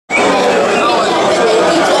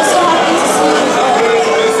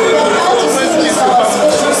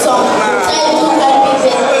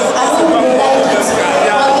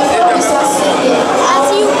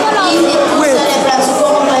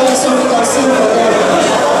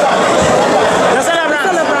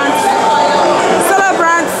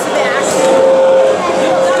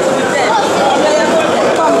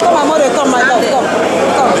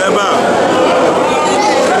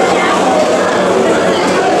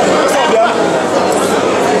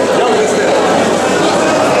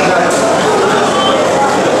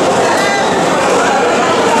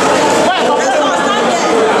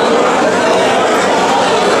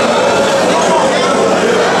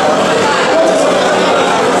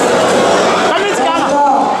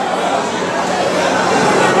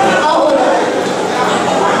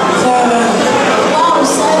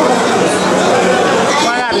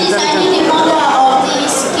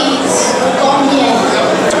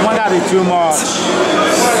too much.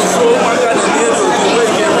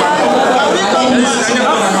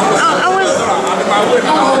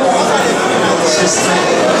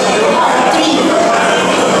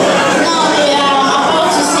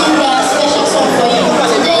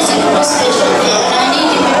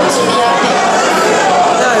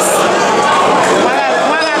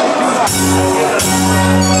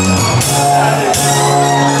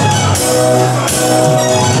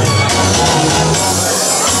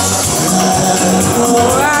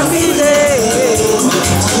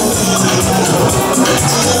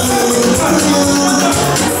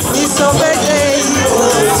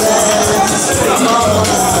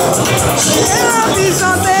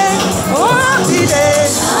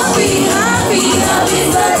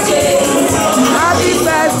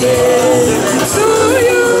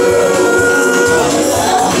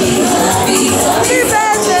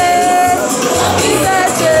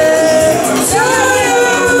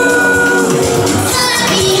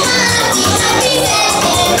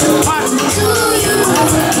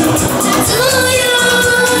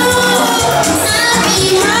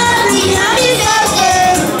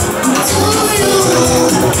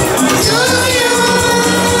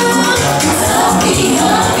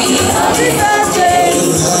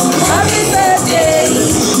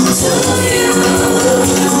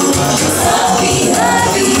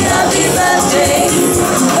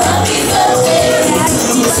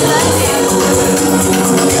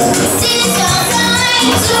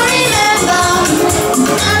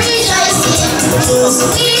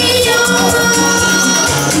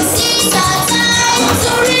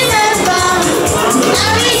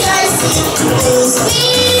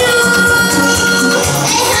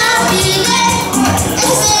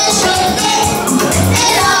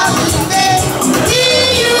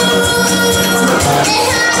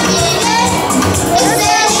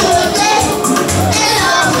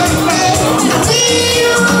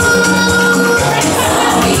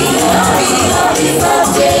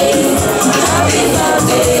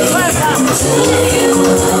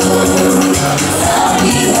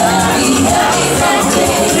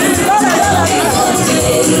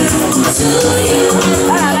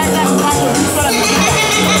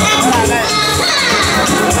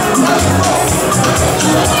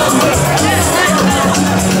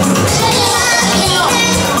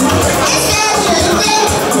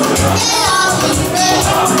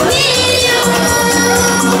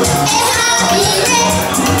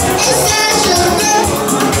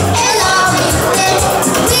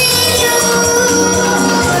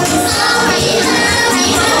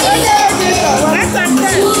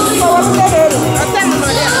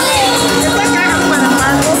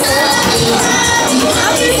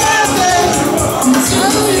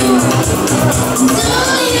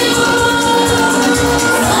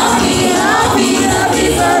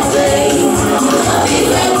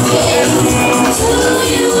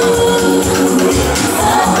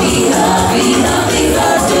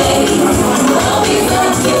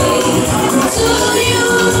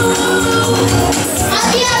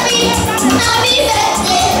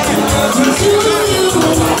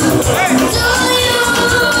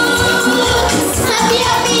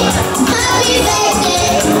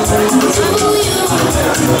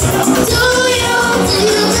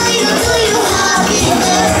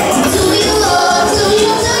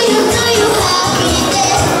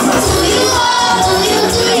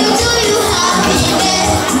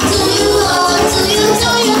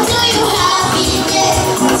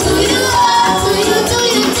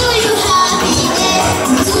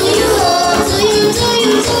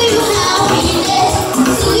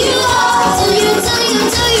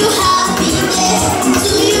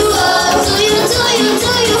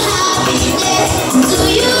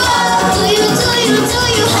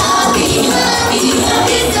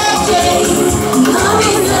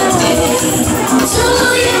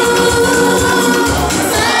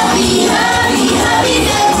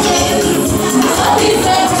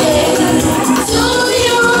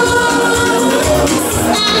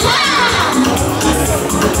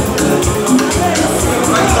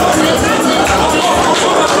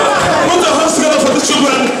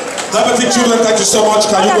 Children, thank you so much.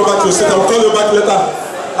 Can you go back to your seat? I will call you back later.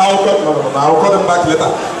 I will call them back later.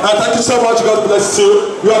 Thank you so much. God bless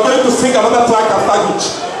you. We are going to sing another track after each.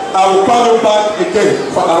 I will call you back again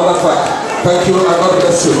for another track. Thank you and God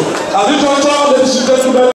bless you. As usual, ladies and gentlemen.